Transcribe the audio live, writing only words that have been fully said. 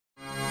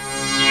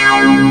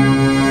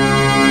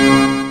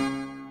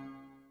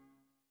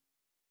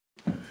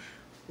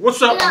What's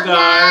up,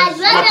 guys?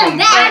 Welcome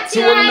back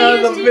to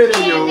another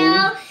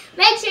video.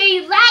 Make sure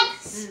you like,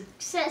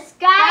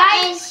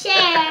 subscribe, and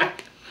share. And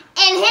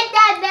hit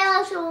that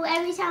bell so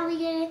every time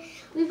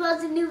we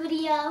post a new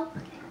video,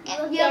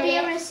 you'll be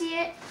able to see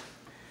it.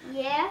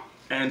 Yeah.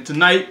 And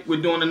tonight we're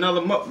doing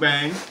another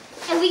mukbang.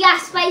 And we got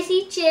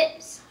spicy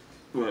chips.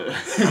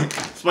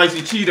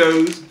 Spicy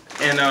Cheetos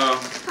and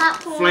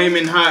popcorn.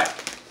 Flaming hot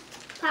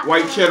Popcorn.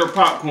 white cheddar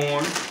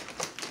popcorn.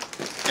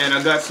 And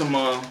I got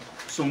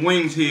some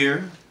wings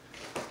here.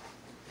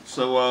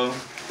 So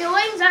the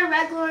wings are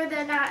regular,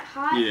 they're not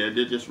hot. yeah,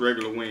 they're just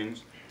regular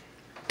wings.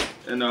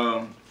 And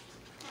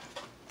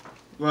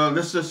well,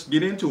 let's just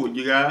get into it,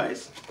 you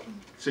guys.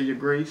 Say your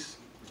grace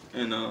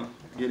and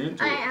get into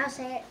it. Alright, I'll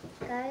say it.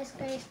 God is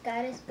grace,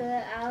 God is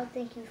good. I'll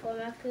thank you for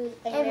my food.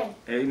 Amen.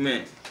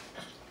 Amen.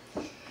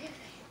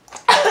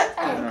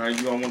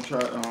 Alright, you all want to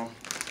try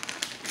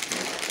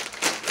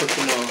put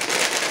some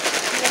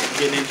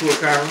getting into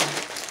it, Kyra?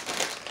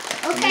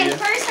 Okay, yeah.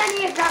 First I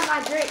need to grab my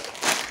drink.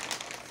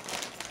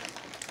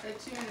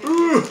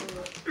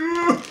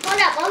 Hold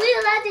up, are we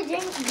allowed to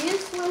drink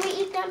juice when we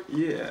eat them?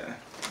 Yeah.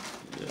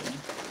 Yeah.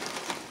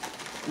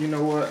 You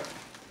know what?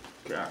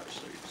 Gosh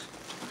sakes.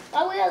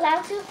 Are we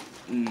allowed to?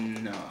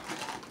 No.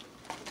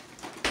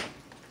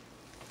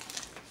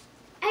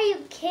 Are you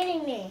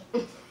kidding me?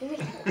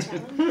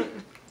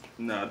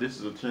 Nah, this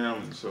is a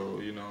challenge, so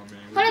you know what I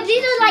mean. Hold up,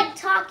 these are like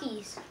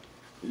Takis.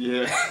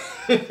 Yeah.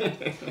 And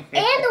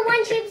the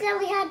one chips that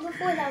we had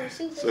before that were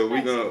super So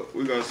spicy.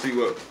 we're gonna see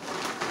what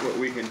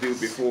we can do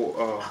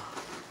before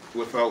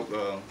without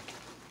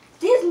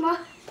This one.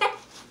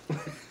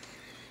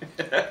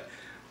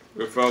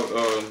 without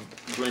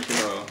drinking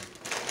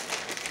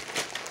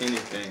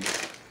anything.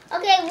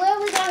 Okay, where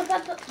are we gonna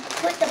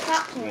put the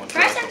popcorn?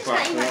 First, I'm just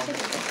gonna eat my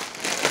chicken.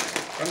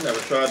 I've never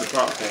tried the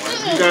popcorn.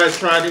 If you guys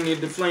tried any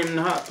of the flaming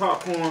hot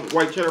popcorn,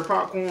 white cheddar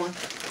popcorn,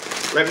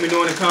 let me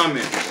know in the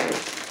comments.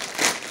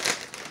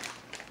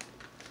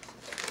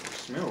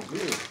 Smell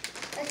good.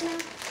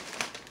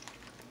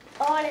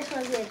 Oh, this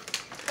smells good.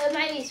 Oh, it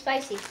might be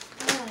spicy.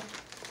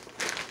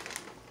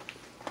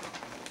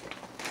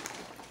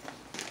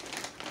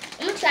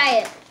 I'm gonna try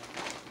it.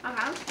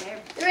 I'm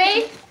scared.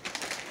 3.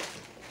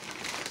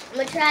 I'm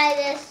gonna try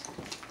this.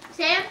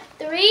 Sam,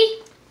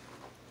 3,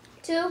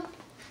 2,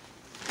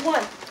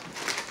 1.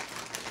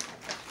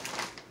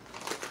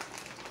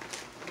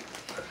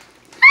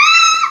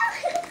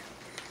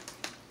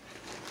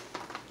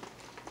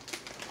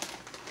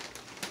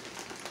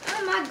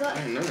 Oh my God. I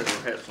ain't never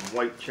had some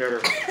white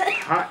cheddar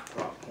hot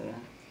popcorn.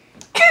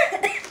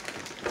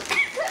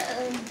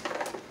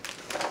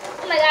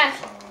 Oh my gosh.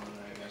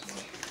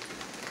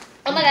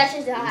 Oh my gosh,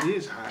 it's hot. It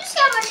is hot. You see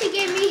how much he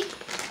gave me?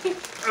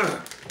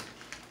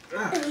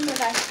 Oh my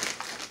gosh.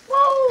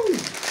 Woo!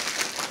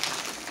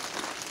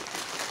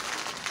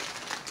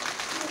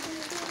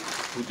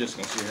 We're just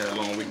gonna see how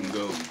long we can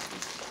go.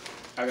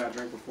 I got a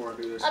drink before I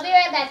do this. I'll be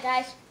right back,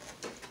 guys.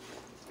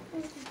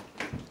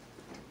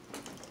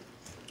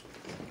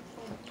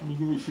 You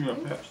can reach me a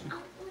Pepsi.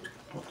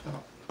 What's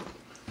up?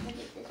 I'll get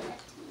this back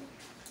to you.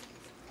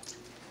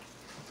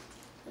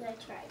 Because I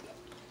tried it.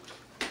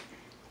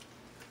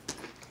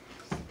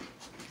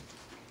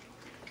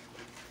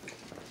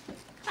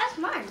 That's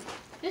mine.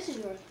 This is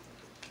yours.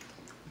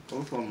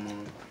 Both of them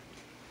on.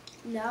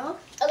 No.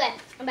 Okay,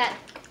 I'm back.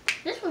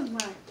 This one's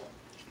mine.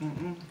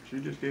 She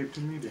just gave it to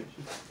me, didn't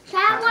she? Can I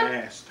have one? I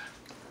asked.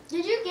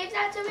 Did you give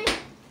that to me?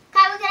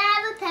 Kyla, can I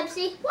have a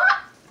Pepsi? What?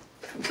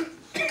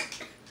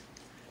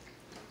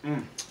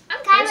 I'm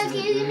Kyla,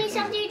 can you give me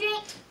something to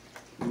drink?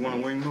 You want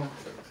a wing though?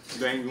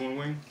 Dang, you want a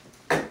wing?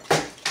 I'll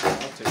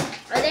take it.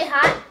 Are they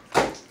hot?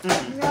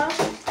 No.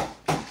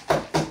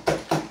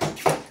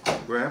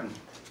 Grab them.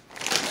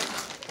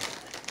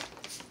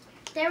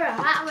 They were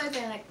hot when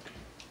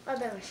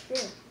they were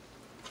still.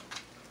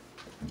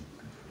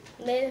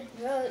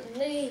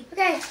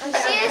 Okay, I'm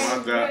serious.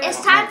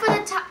 It's time for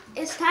the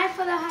It's time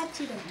for the hot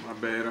Cheeto. My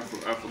bad. I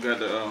forgot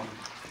to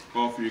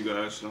offer you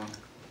guys some.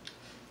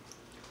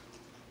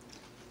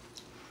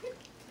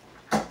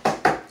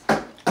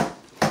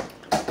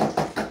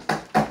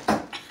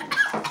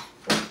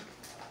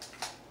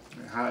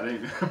 Hot,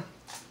 ain't it?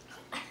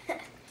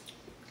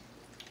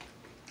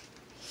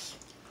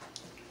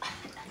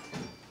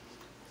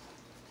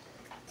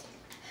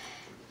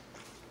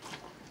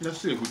 Let's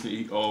see if we can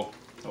eat all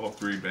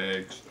 3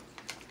 bags.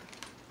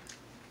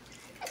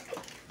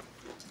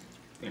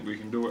 Think we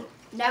can do it?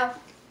 No.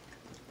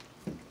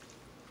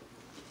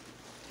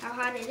 How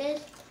hot it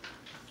is?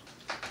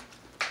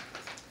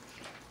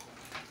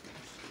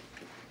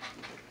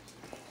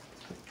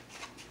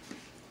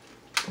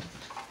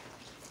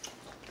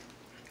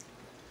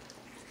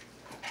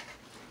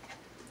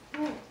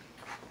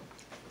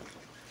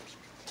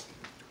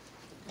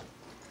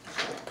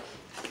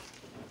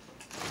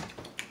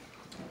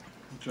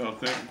 What y'all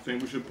think?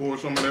 Think we should pour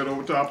some of that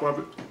over top of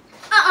it?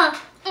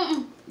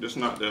 That's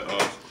not the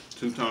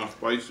 2 times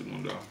spicy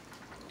one though.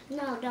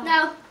 No, don't.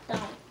 No,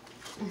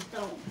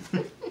 don't.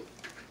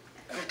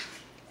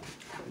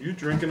 You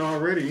drinking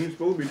already. You ain't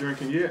supposed to be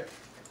drinking yet.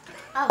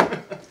 Oh.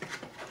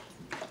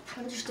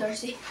 I'm just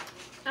thirsty.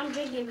 I'm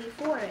drinking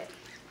before it.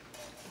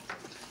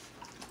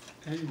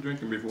 How you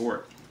drinking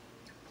before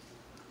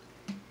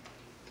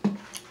it?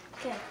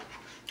 Okay.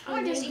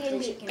 I'm just eating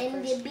the chicken in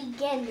first. the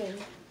beginning.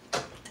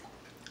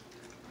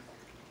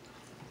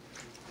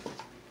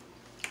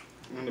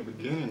 In the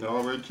beginning, it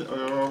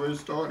already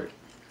started.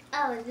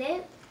 Oh, is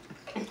it?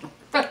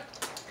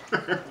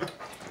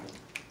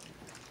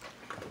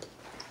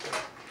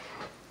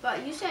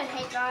 But you said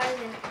hey guys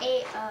and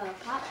ate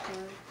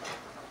popcorn.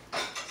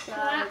 So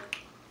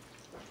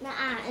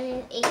nuh-uh, and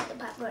then ate the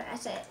popcorn. I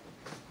said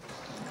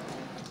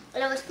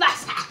and it was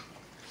faster.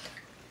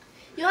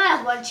 You only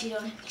have one Cheeto.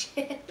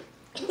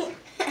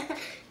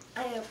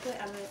 I didn't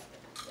put on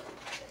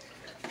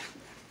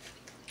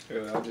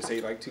it. I'll just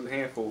ate like 2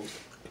 handfuls.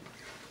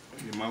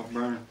 Your mouth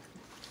burning.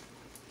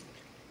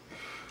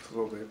 A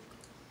little bit.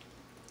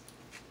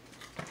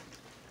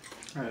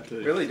 I tell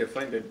you. Really, the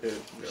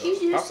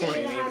She's used to popcorn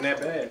it ain't even that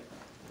bad.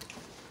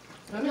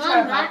 Let me No, try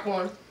I'm not.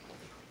 popcorn.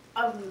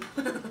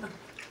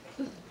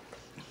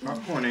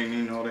 Popcorn ain't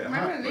even all that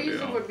hot. Remember, But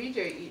these are what BJ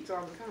eats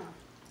all the time.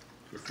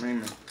 the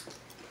flaming.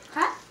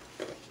 Huh?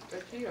 The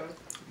Cheetos.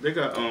 They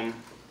got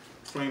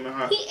flaming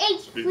hot. He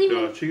ate flaming.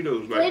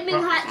 Cheetos like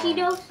Flaming hot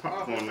Cheetos?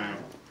 Popcorn now.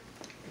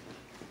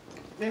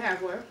 They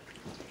have what?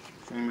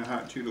 Flaming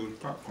hot Cheetos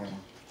popcorn.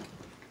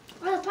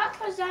 Well, the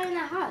popcorn's not even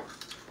that hot.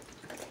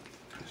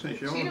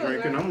 Since y'all Cheetos,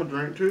 drinking, right? I'm gonna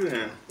drink too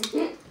then.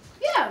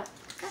 Yeah,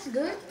 that's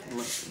good.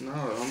 No,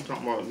 I'm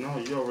talking about no.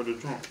 You already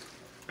drunk.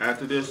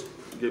 After this,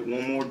 get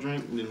one more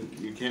drink, then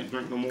you can't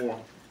drink no more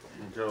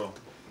until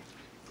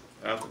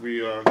after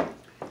we I'm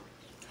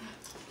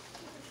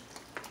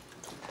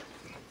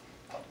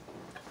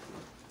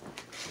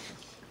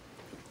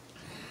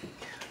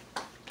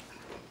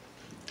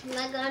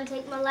not gonna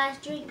take my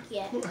last drink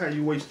yet. Look how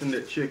you wasting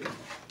that chicken.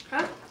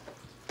 Huh?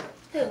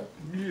 Who?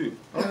 You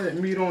all that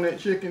meat on that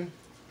chicken.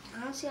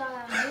 I don't see all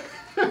that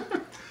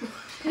meat.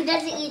 He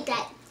doesn't eat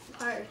that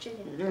part of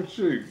chicken. That's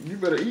true. You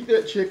better eat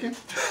that chicken.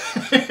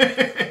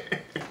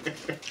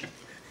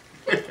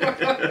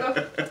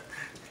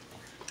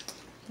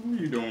 What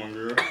are you doing,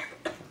 girl?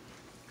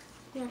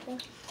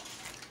 Nothing.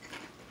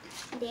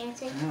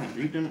 Dancing. Come on,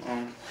 eat them.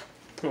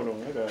 Hold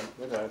on, I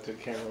gotta take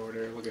the camera over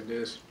there. Look at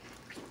this.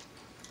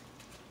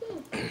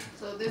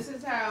 So this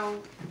is how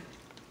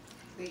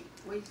they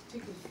waste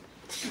chicken.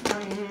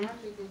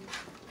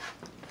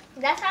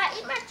 That's how I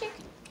eat my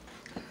chicken.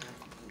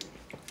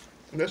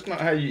 That's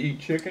not how you eat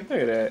chicken. Look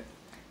at that.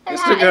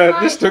 That's how I eat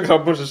mine. This still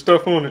got a bunch of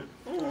stuff on it.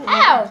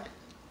 Ow!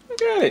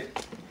 Look at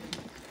it.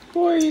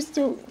 Boy, you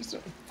still what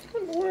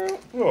in the world?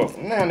 Look,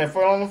 now they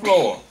fell on the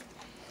floor.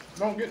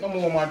 Don't get no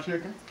more of my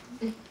chicken.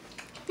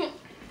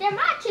 They're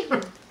my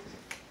chicken.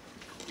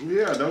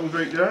 Yeah, those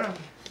right there.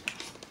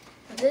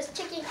 This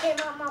chicken came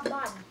out my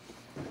body.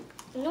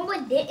 No,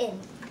 it didn't.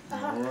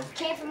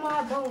 Came from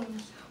my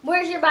bones.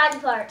 Where's your body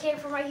part? Came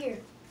from right here.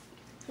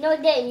 No,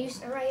 it didn't. You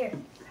said right here.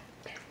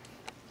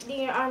 Then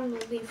your arm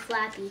will be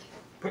flappy.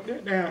 Put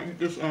that down. Eat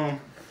this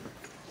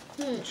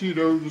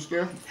Cheetos and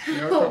stuff.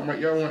 Y'all talking about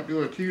y'all want to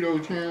do a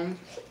Cheeto challenge?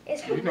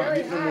 It's You not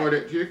really getting no more of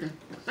hot. that chicken.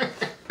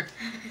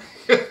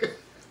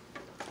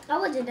 I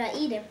wasn't gonna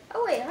eat it.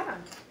 Oh wait, hold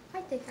on.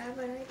 I think I have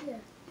an idea.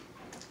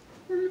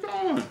 Where you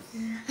going?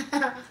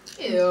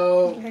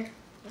 Ew.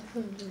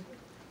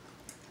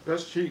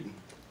 That's cheating.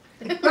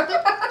 Take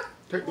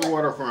the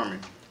water from me.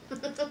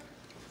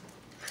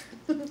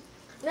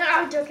 No,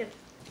 I'm joking.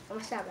 I'm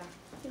gonna stop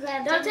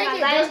now. Don't take my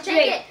it. last Don't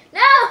take drink. it.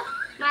 No!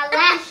 My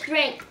last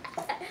drink.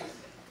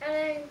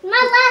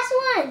 My last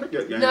one. Put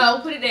that down. No,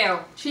 put it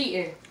down.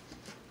 Cheating.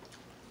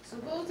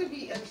 Supposed to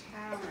be a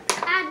challenge.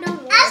 I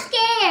don't know. I'm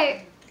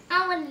scared.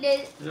 I want to do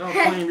it. Y'all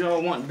claim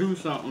y'all want to do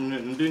something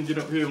and then get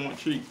up here and want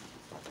to cheat.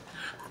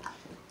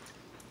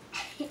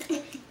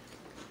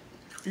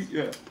 Eat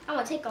that. I'm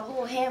gonna take a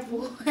whole handful.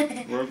 Well, Go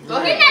Wouldn't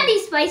ahead. that be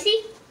spicy?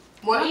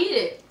 Well, eat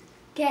it.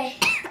 Okay.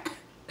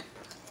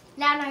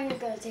 Now you're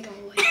gonna take a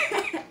whole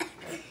handful.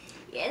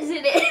 Yes,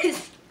 it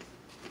is.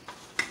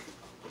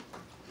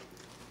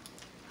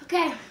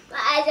 Okay, my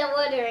eyes are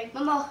watering.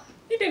 Mama.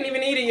 You didn't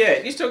even eat it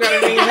yet. You still got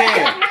it in your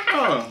hand.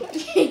 Oh,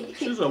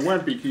 she's a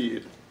wimpy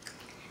kid.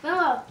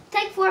 Mama,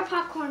 take 4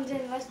 popcorns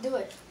and let's do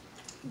it.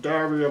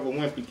 Diary of a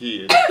wimpy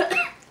kid.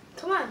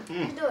 Come on,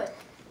 let's do it.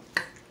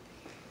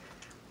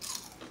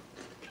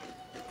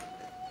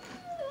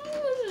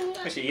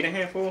 I should eat a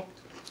handful.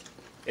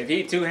 If you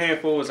eat 2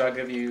 handfuls, I'll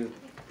give you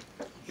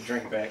the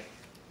drink back.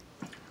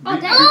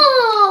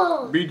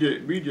 Oh!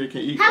 BJ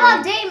can eat. How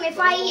about Dame if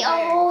I eat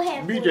a whole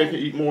handful? BJ can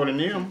eat more than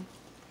them.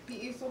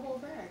 He eats the whole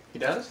bag. He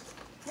does?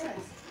 Yes.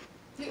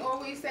 He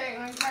always say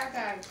on his hot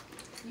dog,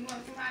 you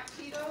want some hot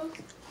Cheetos?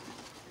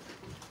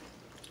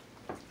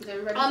 Because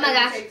everybody Oh my says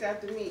gosh. he takes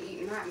after me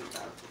eating hot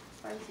stuff.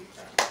 Spicy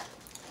stuff.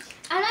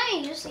 I know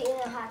you're used to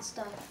eating hot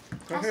stuff.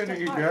 Go That's ahead the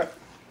and eat part. that.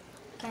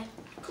 Okay.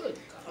 Good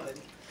God.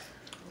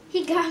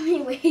 He got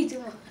me way too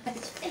much.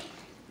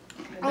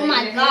 Oh Then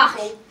my in a gosh.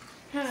 handful,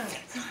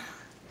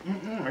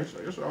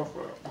 It's all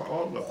for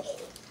all of us.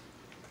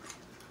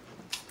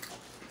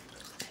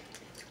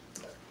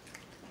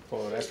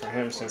 Well, that's for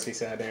him since he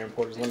sat there and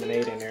poured his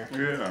lemonade in there.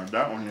 Yeah,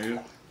 that one is.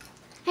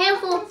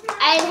 Handful.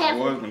 I ate I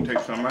handful. was gonna take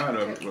some out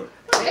of it, but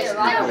It's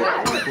still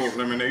hot. he poured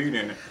lemonade in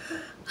it.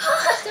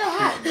 Still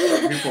hot.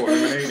 He poured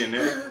lemonade in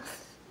it.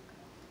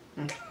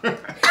 But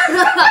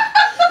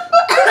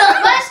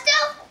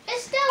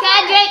it's still Can I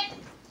drink?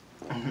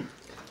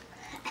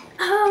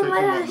 Oh Take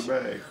my them out gosh. the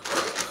bag.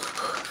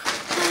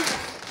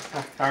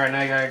 Alright,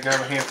 now you gotta grab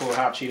a handful of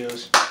hot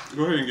Cheetos.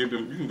 Go ahead and get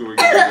them. You can go ahead and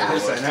get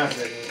Just like them. now.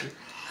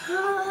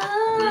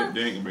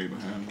 They ain't gonna be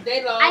behind me.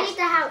 They I lost. need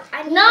to have.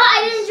 No,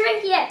 I didn't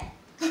drink yet.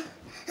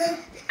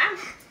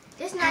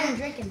 This not even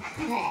drinking.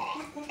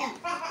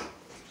 Stop.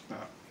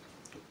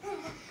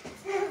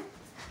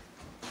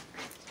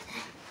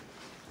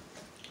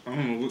 I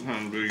don't know what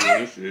kind of video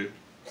this is.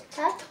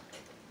 Huh?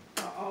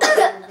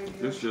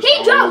 This just He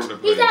all drunk. over the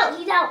place. He's out.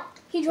 He's out.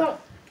 He drunk.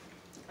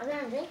 I'm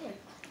not drinking.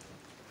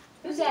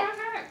 Who's It's not that?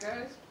 hot,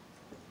 guys.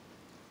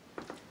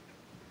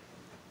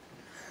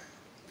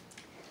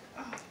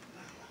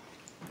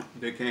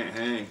 They can't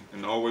hang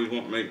and always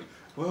want to make.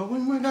 Well,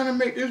 when we gonna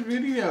make this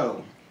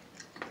video?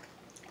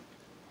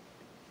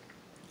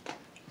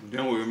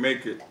 Then we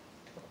make it.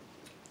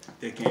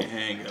 They can't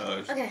hang,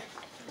 guys. Okay.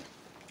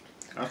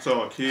 I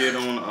saw a kid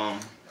on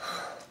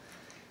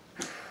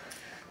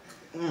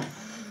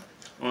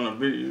a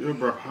video. It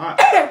was hot.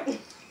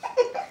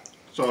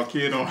 Saw a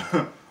kid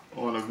on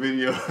on a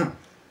video.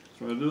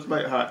 Smell just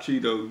like hot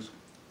Cheetos.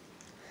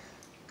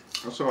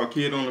 I saw a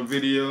kid on a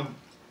video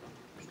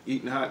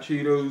eating hot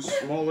Cheetos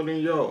smaller than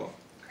y'all.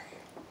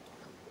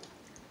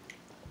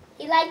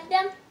 He liked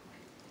them?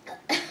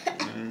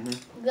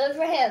 Mm-hmm. Good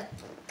for him.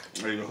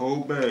 Ate a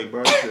whole bag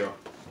by itself.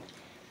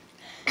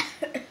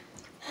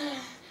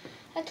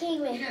 I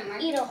can't even You didn't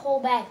like eat a whole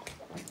bag.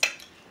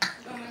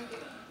 Don't like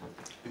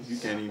it. You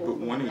can't even put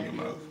one in your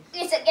mouth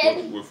Yes, I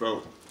can.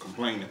 without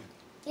complaining.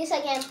 Yes,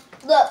 I can.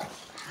 Look.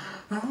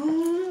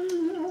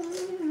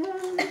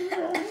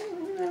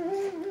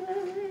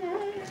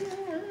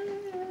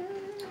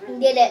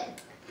 Did it.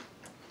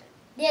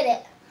 Did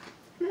it.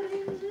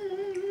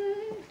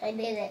 I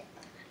did it.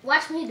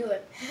 Watch me do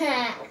it.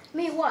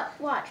 Me what?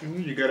 Watch.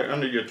 You got it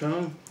under your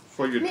tongue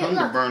for your Me, tongue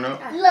to look. burn up.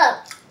 Look.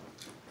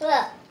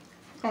 Look.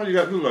 All you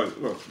got to do,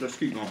 look, let's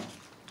keep going.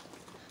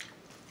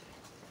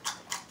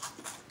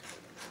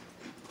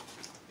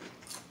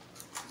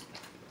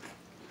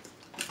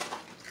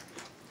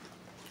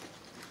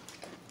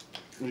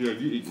 Yeah,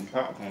 you eating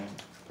popcorn.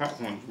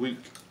 Popcorn's weak.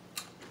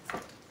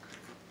 Cause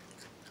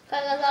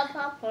I love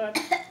popcorn.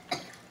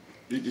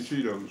 Eat your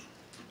Cheetos.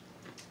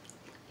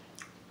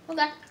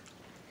 Okay.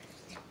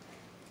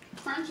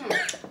 Crunch them.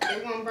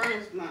 They won't burn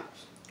as much.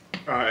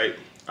 Alright,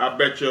 I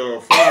bet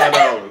y'all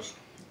 $5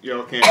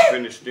 y'all can't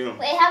finish them.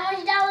 Wait, how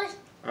much dollars?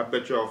 I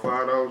bet y'all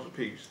 $5 a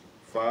piece.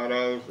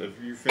 $5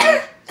 if you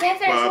finish. Can't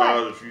finish what?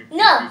 $5 if you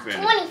No, finish.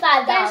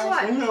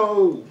 $25.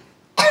 No.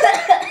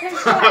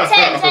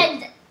 10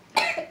 cents.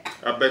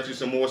 I bet you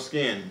some more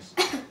skins.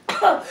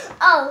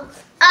 Oh.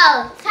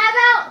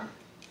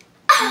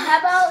 How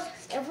about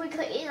if we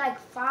could eat like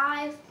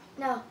 5?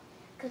 No,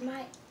 cause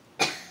my.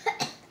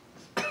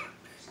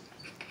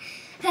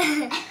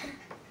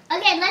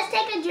 Okay, let's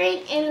take a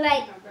drink and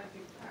like.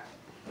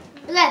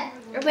 Look,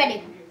 we're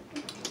ready.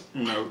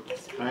 No,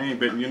 I ain't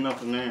betting you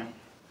nothing now.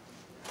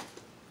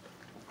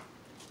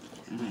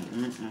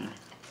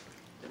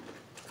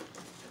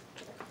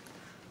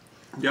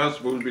 Y'all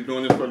supposed to be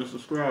doing this for the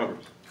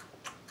subscribers.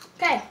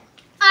 Okay,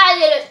 I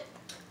did it.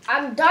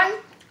 I'm done.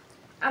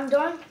 I'm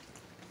done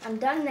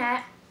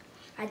that.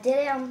 I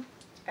did it.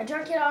 I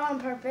drank it all on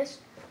purpose.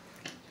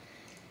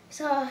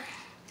 So,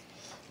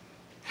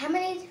 how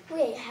many do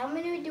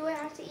I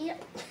have to eat?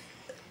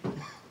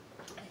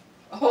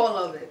 All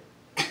of it.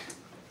 But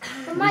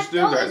We my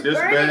still throat got is this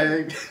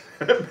burning. bag,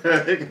 that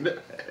bag, and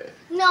that bag.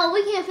 No,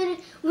 we can't finish.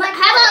 How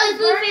about if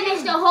we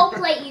finish the whole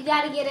plate? You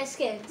gotta get a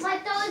skin. My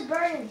throat is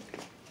burning.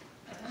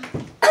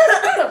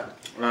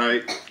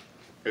 Alright,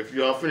 if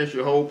y'all finish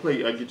your whole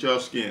plate, I get y'all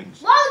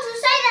skins. Why would you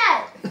say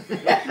that?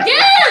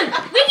 Dude,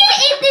 we can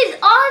eat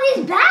all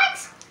these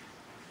bags?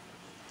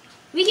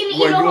 We can eat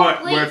Well, a whole well,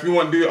 plate. if you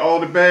want to do all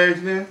the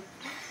bags then?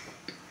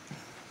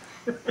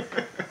 Do it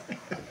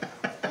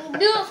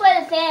for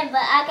the fan,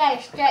 but I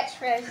gotta stretch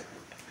first.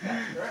 Do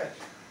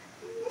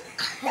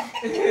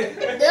it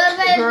for the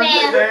Girl,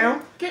 get fan.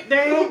 down. Get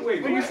down.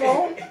 Wait, will you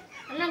fall?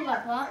 I'm not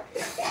gonna fall.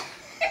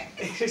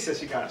 She said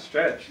she got to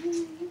stretch.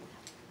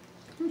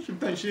 You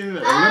think she in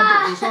the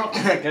Olympics or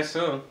something? I guess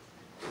so.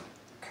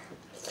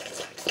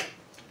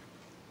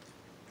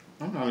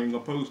 I'm not even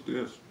gonna post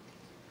this.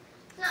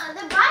 No,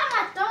 the bottom of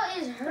my throat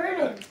is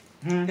hurting.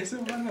 Yes,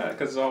 why not?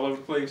 Because it's all over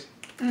the place.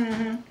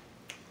 Mm-hmm.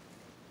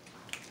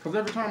 Cause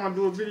every time I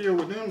do a video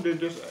with them,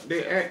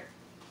 they act.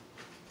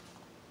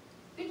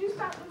 Did you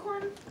stop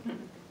recording?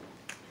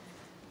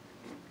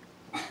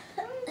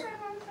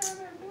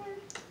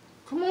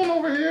 Come on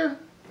over here.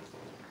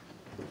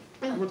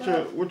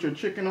 With your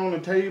chicken on the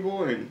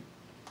table and.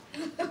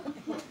 Get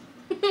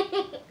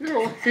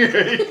over here. You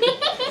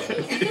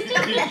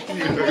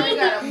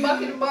got a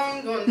bucket of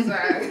bones on the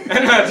side.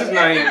 That's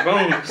not even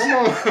bones.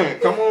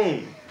 Come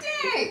on.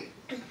 Dang.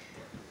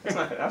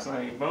 That's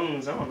not even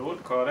bones. I don't know what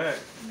to call that.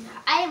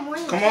 I am more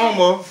than Come on,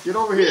 Mo. Get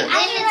over here.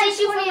 I need a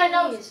tissue for my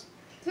nose.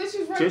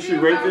 Tissue's right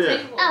Tissue there. right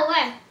there. Oh,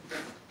 where?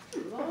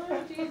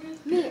 Lord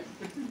Jesus. Me.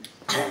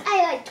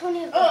 I like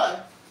 20 of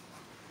them.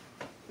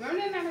 Remember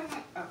that night I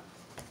went? Oh.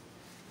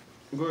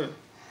 Go ahead.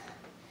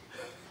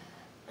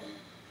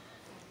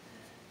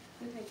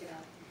 We'll take it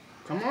out.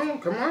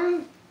 Come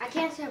on. I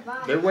can't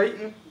survive. They're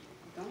waiting.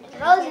 Don't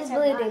My nose is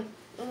bleeding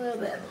a little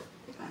bit.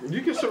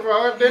 You can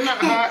survive. They're not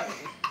hot.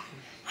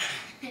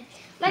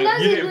 My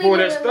nose You is didn't bleeding pour a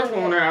that little stuff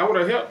bit. on there. I would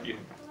have helped you.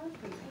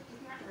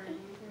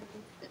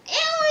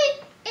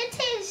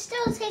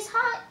 Still tastes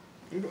hot.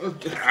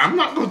 I'm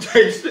not gonna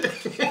taste it. It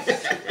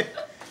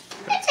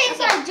tastes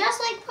like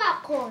just like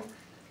popcorn.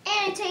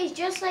 And it tastes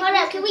just like. Hold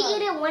up, can we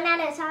eat it one at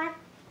a time?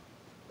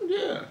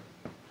 Yeah.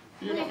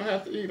 You don't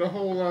have to eat a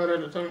whole lot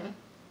at a time.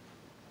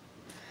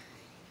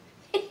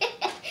 The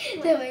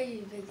way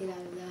you picked it out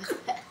of that.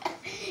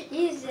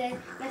 You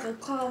said like a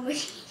claw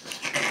machine.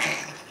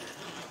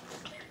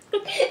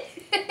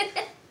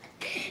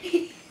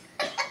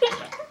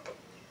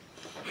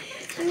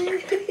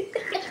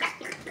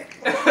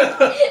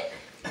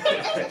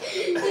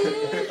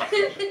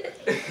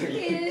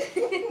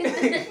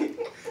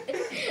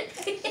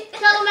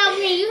 Talk about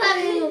me, you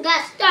haven't even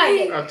got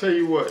started. I'll tell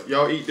you what,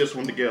 y'all eat this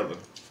one together.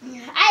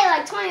 I ate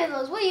like 20 of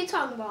those. What are you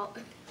talking about?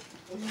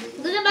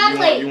 Look at my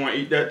plate. You want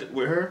to eat that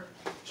with her?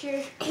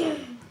 Sure.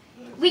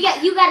 You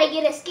gotta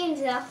get a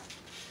skins though.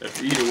 If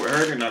you eat it with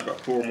her, then I got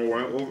to pour more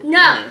over.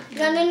 No. in.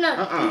 Wait,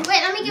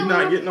 let me get You're one.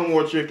 not getting no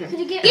more chicken.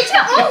 Get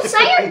your own,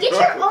 sire. Get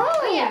your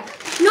own. Yeah.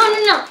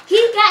 No.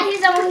 He got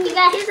his own. He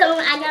got his own.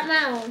 I got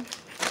my own.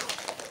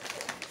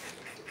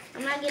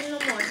 I'm not getting no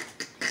more.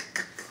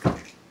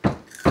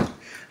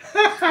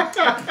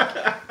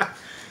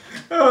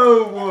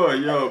 Oh boy,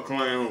 y'all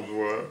clowns,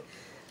 boy.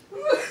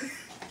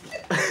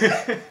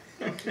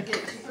 She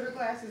put her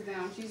glasses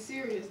down. She's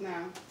serious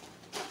now.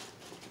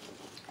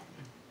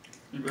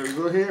 You better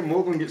go ahead and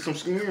move and get some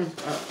skins.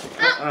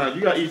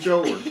 You gotta eat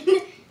yours.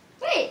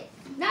 Wait.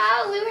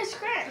 No, we were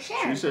She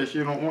sharing. said she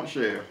don't want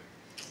share.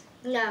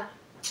 No.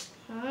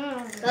 Go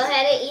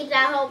ahead and eat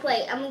that whole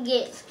plate. I'm gonna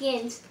get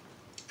skins.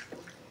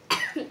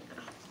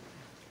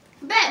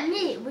 Bet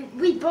me.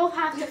 We both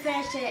have to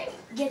finish it.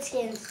 Get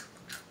skins.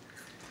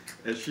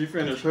 If she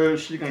finish hers,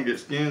 she gonna get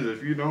skins.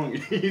 If you don't,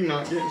 you're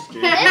not getting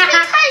skins. It's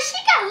because she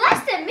got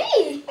less than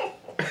me.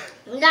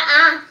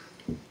 Nuh-uh.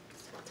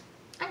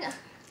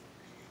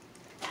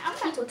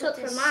 People took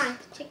from my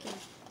chicken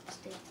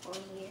stick on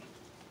here.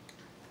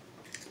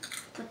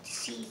 Put the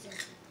season.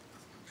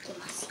 Get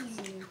my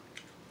seasoning.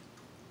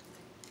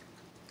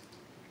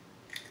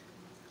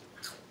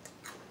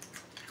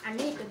 I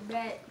need the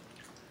bread.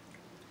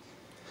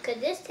 Could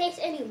this taste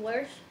any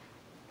worse?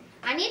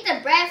 I need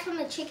the bread from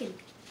the chicken.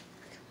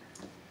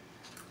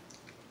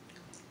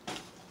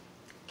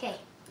 Okay.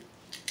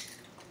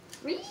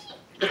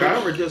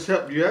 Kyra just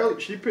helped you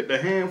out. She picked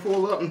a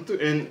handful up and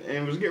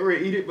was getting ready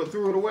to eat it, but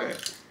threw it away.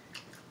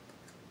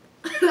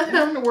 I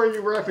wonder where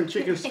you wrapping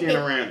chicken skin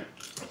around it.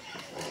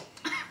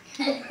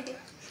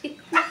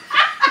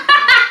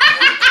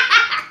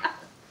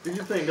 Do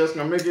you think that's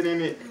gonna make it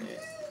in it?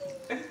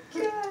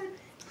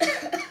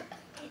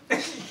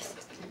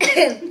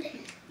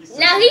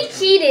 Now he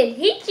cheated.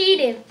 He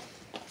cheated.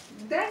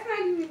 That's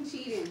not even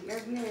cheating.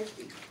 That's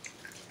nasty.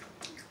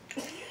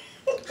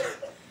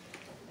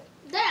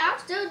 Dad, I'm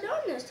still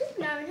doing this. This is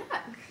not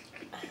hot.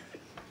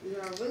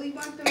 Y'all really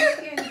want them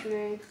skins,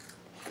 man.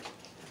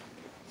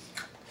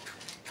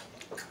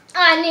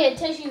 I need a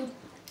tissue.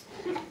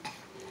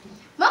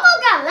 Mama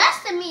got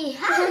less than me.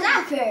 How is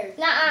that fair?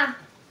 Nuh-uh.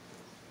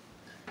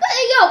 Look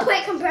at your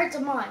plate compared to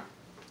mine.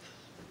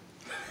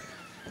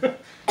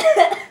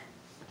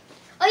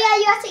 Oh yeah,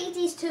 you have to eat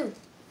these too.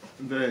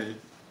 Dang.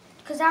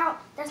 Cause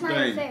that's not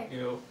even fair.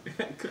 Yo.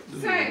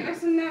 Say,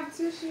 that's enough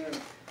tissue.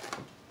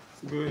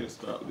 Go ahead and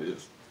stop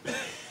this.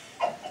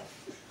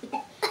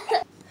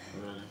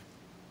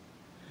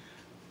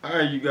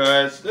 Alright, you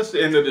guys, that's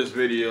the end of this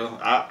video.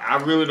 I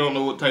really don't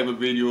know what type of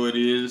video it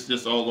is. It's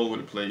just all over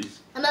the place.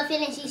 I'm gonna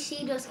finish these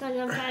CHEETOS because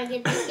I'm trying to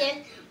get this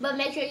skin. But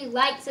make sure you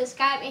like,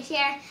 subscribe, and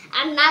share.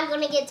 I'm not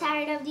gonna get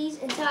tired of these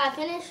until I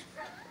finish.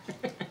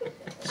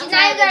 She's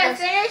not gonna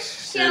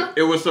finish.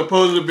 It was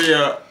supposed to be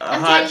a hot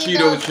trying to get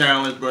Cheeto those-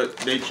 challenge, but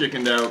they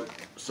chickened out.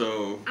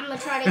 So I'm gonna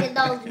try to get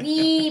those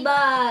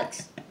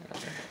V-Bucks.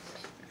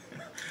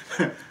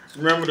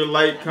 remember to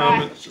like,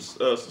 comment,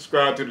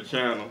 subscribe to the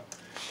channel.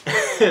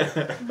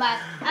 But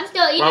I'm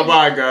still eating. Bye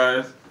bye,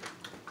 guys.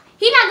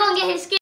 He's not gonna get his skin.